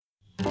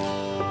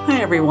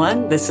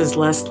everyone. This is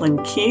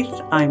Leslyn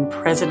Keith. I'm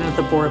president of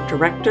the board of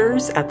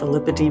directors at the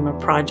Lipedema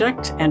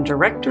Project and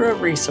director of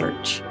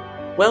research.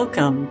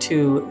 Welcome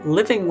to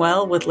Living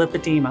Well with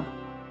Lipedema.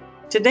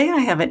 Today I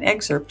have an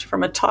excerpt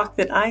from a talk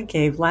that I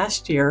gave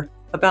last year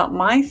about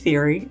my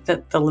theory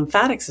that the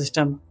lymphatic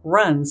system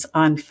runs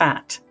on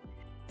fat.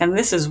 And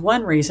this is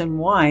one reason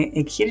why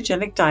a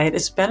ketogenic diet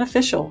is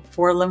beneficial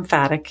for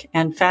lymphatic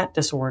and fat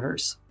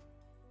disorders.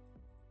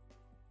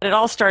 It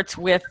all starts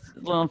with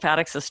the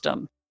lymphatic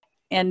system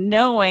and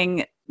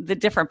knowing the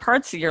different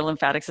parts of your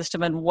lymphatic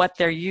system and what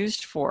they're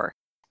used for.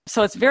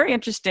 So it's very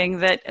interesting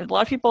that a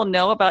lot of people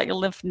know about your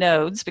lymph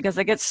nodes because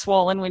they get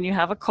swollen when you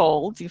have a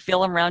cold. You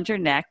feel them around your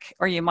neck,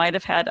 or you might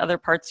have had other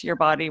parts of your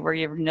body where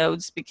your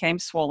nodes became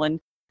swollen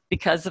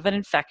because of an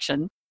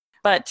infection.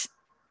 But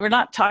we're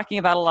not talking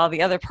about a lot of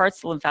the other parts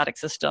of the lymphatic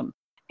system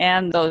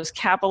and those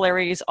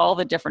capillaries, all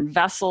the different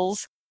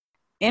vessels.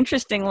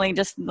 Interestingly,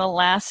 just in the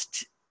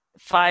last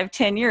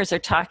 5-10 years, they're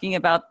talking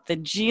about the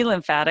G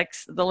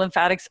lymphatics, the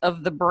lymphatics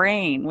of the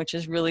brain, which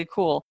is really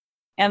cool.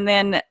 And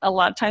then a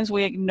lot of times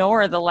we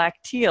ignore the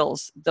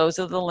lacteals. Those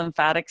are the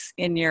lymphatics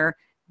in your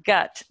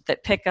gut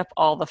that pick up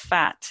all the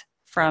fat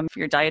from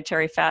your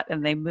dietary fat,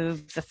 and they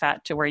move the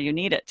fat to where you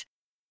need it.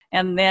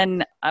 And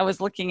then I was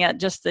looking at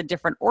just the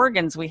different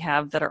organs we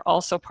have that are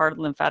also part of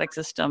the lymphatic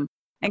system.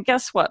 And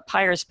guess what?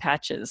 Peyer's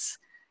patches,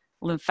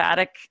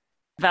 lymphatic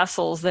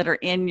vessels that are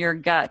in your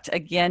gut,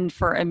 again,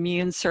 for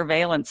immune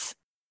surveillance.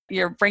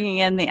 You're bringing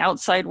in the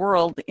outside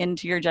world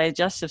into your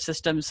digestive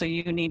system, so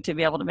you need to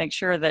be able to make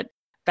sure that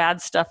bad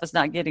stuff is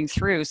not getting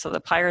through. So the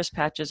Peyer's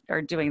patches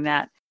are doing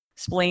that.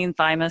 Spleen,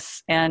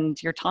 thymus,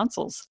 and your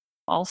tonsils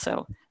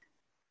also.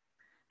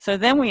 So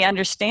then we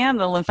understand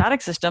the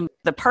lymphatic system,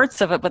 the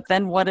parts of it, but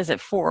then what is it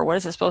for? What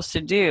is it supposed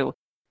to do?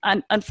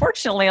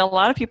 Unfortunately, a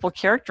lot of people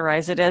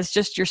characterize it as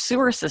just your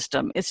sewer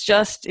system. It's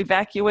just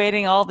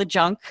evacuating all the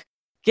junk,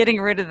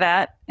 getting rid of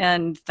that,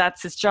 and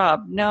that's its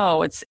job.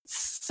 No, it's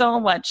so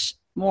much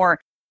more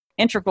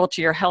integral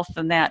to your health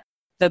than that.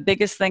 The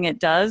biggest thing it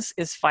does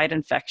is fight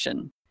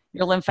infection.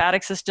 Your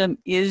lymphatic system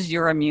is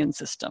your immune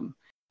system.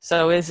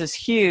 So this is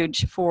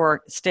huge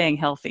for staying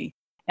healthy.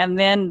 And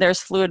then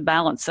there's fluid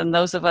balance. And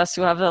those of us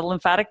who have a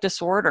lymphatic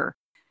disorder,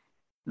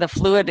 the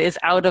fluid is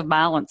out of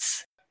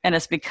balance. And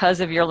it's because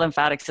of your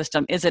lymphatic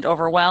system. Is it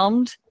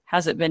overwhelmed?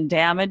 Has it been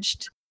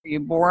damaged? Are you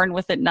born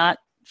with it not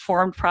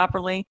formed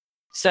properly?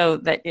 So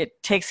that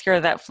it takes care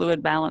of that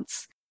fluid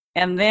balance.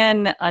 And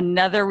then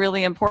another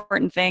really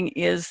important thing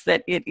is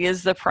that it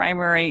is the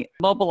primary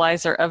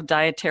mobilizer of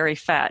dietary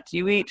fat.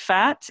 You eat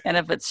fat, and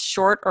if it's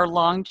short or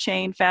long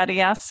chain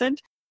fatty acid,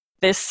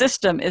 this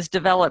system is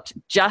developed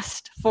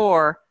just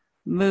for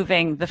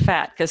moving the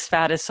fat because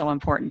fat is so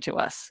important to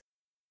us.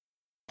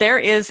 There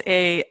is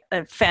a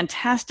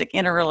fantastic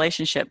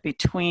interrelationship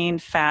between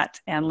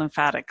fat and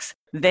lymphatics.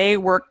 They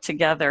work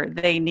together.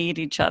 They need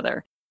each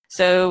other.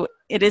 So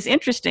it is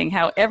interesting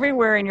how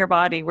everywhere in your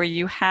body where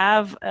you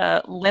have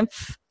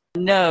lymph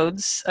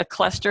nodes, a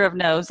cluster of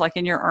nodes, like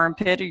in your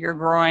armpit or your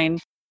groin,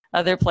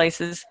 other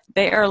places,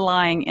 they are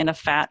lying in a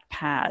fat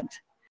pad.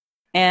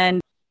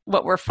 And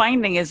what we're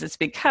finding is it's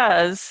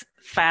because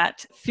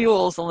fat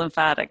fuels the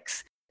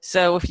lymphatics.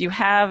 So if you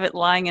have it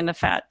lying in a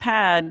fat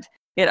pad,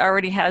 it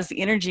already has the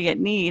energy it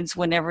needs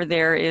whenever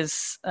there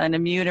is an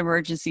immune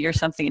emergency or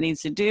something it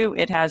needs to do.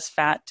 It has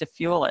fat to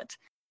fuel it.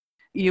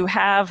 You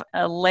have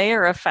a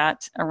layer of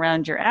fat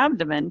around your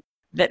abdomen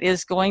that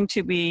is going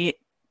to be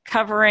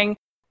covering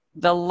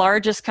the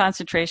largest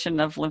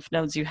concentration of lymph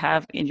nodes you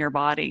have in your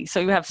body.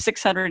 So you have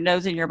 600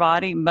 nodes in your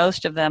body.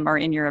 Most of them are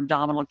in your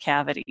abdominal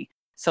cavity.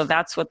 So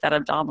that's what that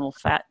abdominal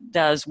fat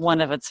does,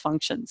 one of its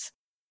functions.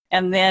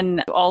 And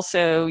then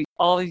also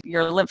all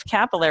your lymph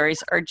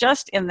capillaries are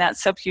just in that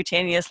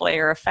subcutaneous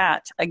layer of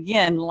fat,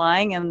 again,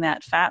 lying in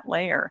that fat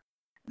layer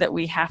that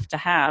we have to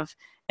have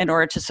in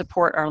order to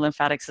support our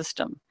lymphatic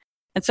system.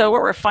 And so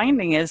what we're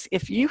finding is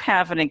if you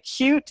have an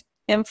acute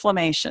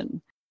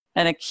inflammation,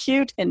 an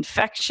acute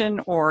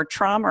infection or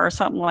trauma or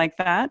something like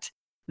that,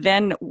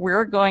 then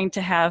we're going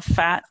to have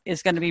fat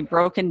is going to be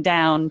broken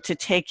down to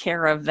take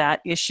care of that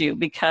issue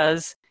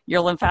because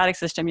your lymphatic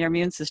system, your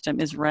immune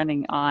system is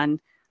running on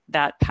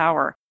that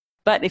power.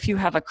 But if you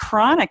have a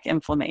chronic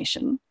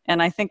inflammation,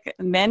 and I think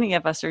many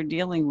of us are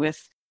dealing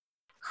with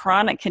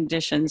chronic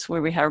conditions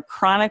where we have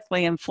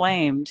chronically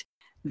inflamed,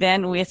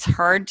 then it's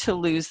hard to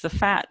lose the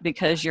fat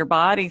because your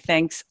body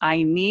thinks,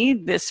 I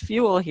need this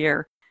fuel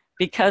here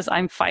because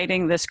I'm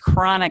fighting this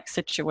chronic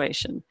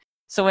situation.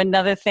 So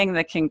another thing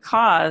that can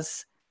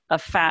cause a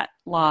fat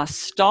loss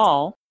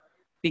stall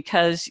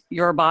because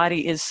your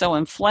body is so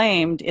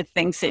inflamed, it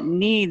thinks it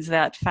needs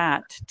that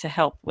fat to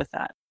help with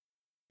that.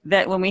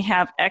 That when we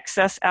have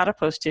excess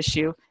adipose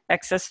tissue,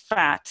 excess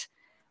fat,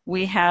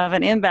 we have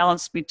an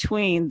imbalance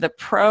between the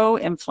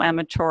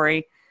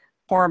pro-inflammatory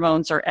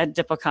hormones or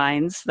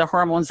adipokines, the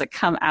hormones that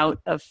come out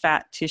of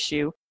fat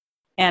tissue,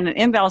 and an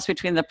imbalance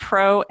between the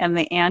pro and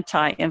the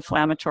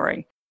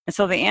anti-inflammatory. And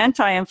so the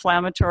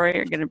anti-inflammatory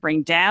are going to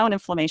bring down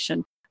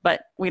inflammation,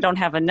 but we don't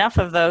have enough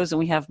of those and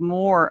we have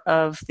more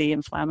of the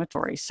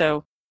inflammatory.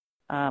 So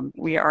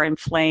we are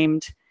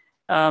inflamed.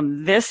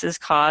 This is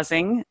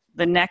causing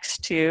the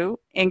next two: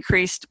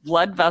 increased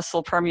blood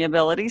vessel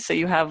permeability. So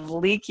you have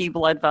leaky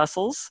blood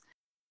vessels.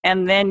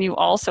 And then you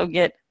also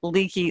get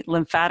leaky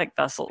lymphatic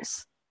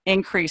vessels,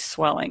 increased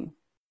swelling.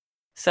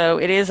 So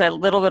it is a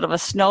little bit of a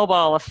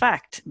snowball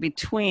effect.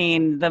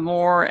 Between the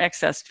more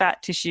excess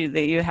fat tissue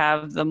that you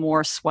have, the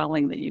more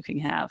swelling that you can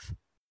have.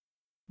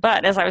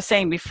 But as I was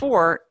saying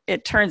before,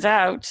 it turns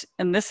out,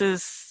 and this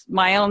is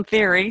my own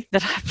theory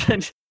that I've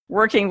been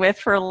working with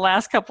for the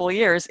last couple of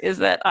years, is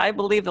that I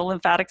believe the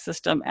lymphatic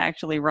system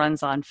actually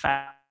runs on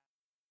fat.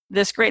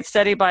 This great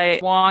study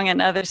by Wong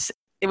and others,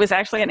 it was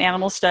actually an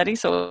animal study,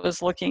 so it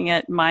was looking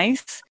at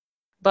mice.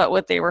 But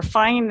what they were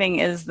finding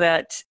is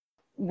that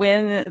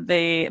when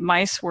the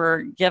mice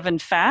were given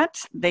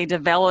fat, they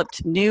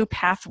developed new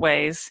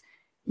pathways,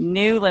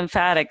 new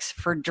lymphatics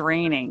for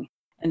draining.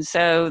 And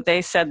so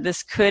they said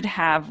this could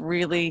have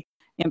really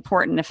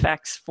important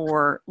effects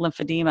for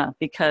lymphedema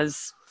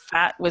because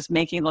fat was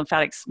making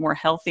lymphatics more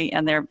healthy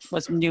and there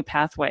was new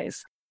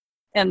pathways.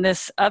 And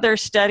this other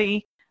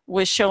study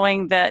was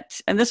showing that,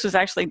 and this was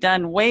actually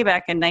done way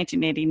back in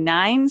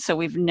 1989, so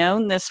we've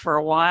known this for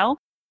a while,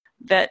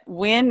 that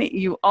when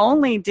you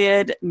only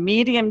did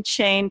medium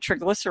chain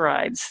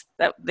triglycerides,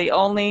 that the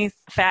only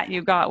fat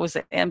you got was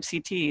the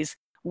MCTs,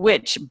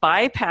 which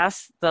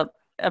bypass the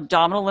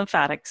abdominal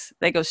lymphatics.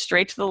 They go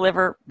straight to the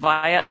liver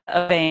via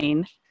a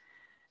vein.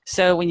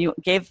 So when you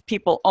gave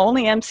people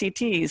only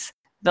MCTs,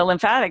 the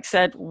lymphatics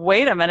said,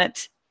 wait a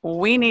minute,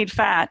 we need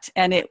fat.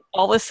 And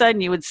all of a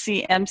sudden you would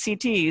see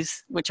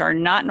MCTs, which are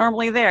not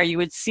normally there, you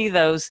would see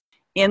those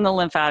in the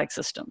lymphatic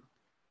system.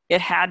 It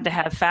had to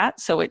have fat,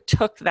 so it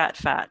took that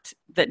fat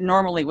that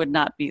normally would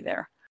not be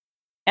there.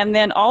 And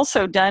then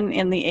also done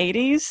in the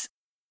 80s,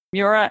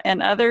 Mura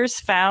and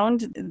others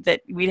found that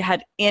we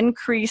had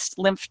increased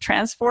lymph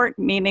transport,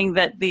 meaning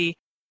that the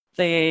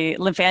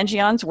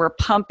lymphangions were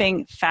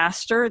pumping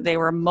faster. They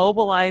were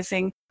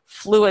mobilizing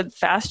fluid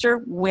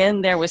faster when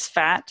there was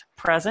fat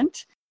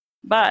present.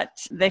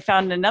 But they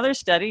found another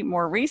study,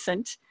 more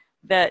recent,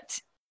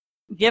 that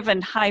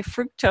given high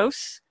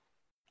fructose,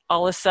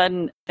 all of a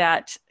sudden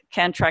that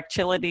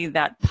contractility,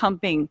 that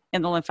pumping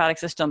in the lymphatic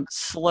system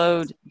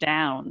slowed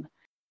down.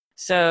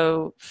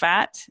 So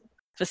fat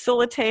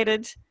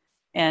facilitated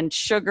and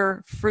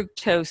sugar,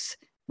 fructose,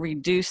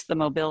 reduced the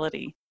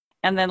mobility.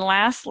 And then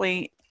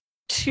lastly,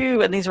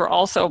 two, and these were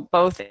also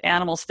both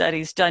animal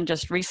studies done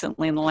just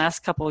recently in the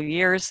last couple of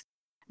years,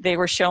 they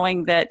were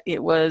showing that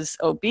it was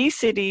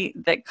obesity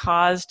that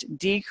caused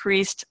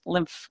decreased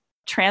lymph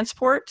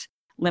transport,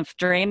 lymph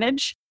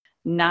drainage,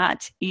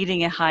 not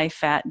eating a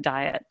high-fat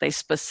diet. They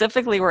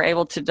specifically were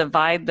able to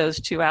divide those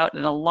two out,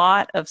 and a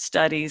lot of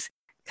studies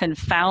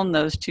confound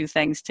those two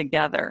things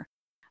together.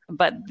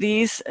 But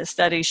these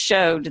studies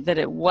showed that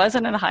it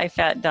wasn't a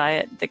high-fat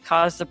diet that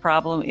caused the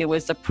problem. It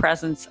was the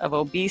presence of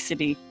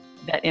obesity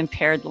that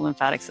impaired the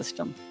lymphatic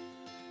system.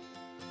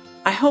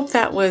 I hope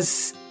that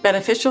was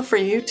beneficial for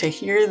you to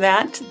hear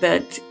that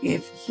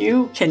if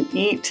you can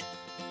eat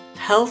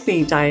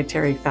healthy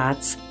dietary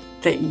fats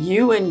that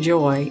you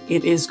enjoy,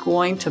 it is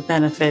going to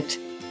benefit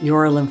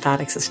your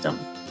lymphatic system.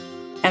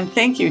 And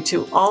thank you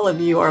to all of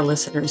you, our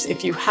listeners.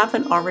 If you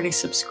haven't already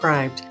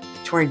subscribed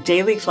to our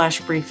daily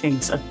flash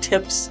briefings of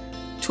tips,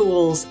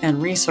 tools, and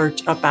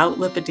research about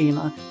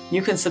lipedema,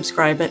 you can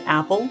subscribe at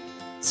Apple,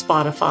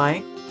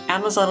 Spotify,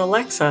 Amazon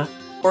Alexa,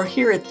 or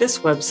here at this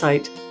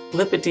website,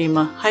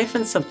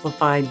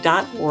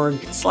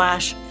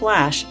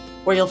 lipedema-simplified.org/flash,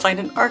 where you'll find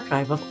an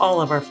archive of all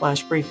of our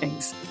flash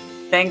briefings.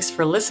 Thanks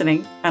for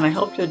listening, and I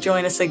hope you'll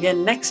join us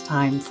again next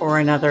time for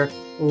another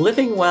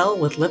Living Well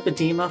with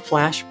Lipedema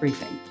flash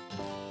briefing.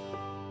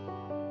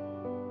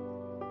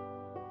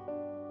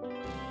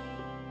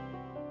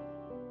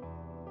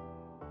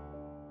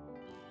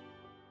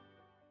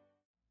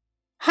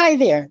 Hi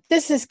there,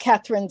 this is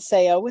Catherine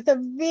Sayo with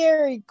a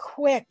very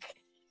quick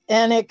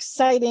and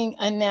exciting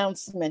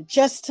announcement.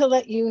 Just to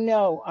let you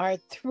know, our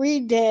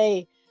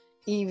 3-day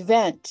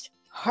event,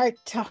 Heart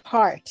to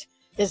Heart,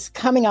 is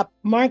coming up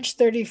March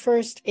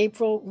 31st,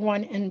 April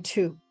 1 and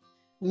 2.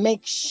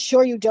 Make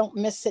sure you don't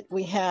miss it.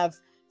 We have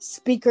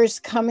speakers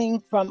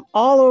coming from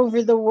all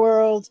over the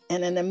world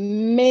and an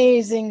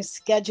amazing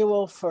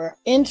schedule for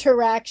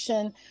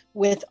interaction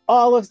with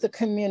all of the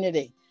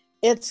community.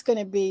 It's going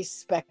to be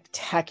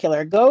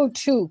spectacular. Go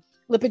to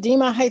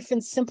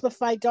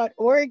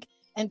lipedema-simplified.org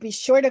and be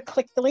sure to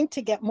click the link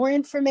to get more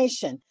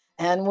information.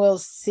 And we'll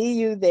see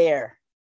you there.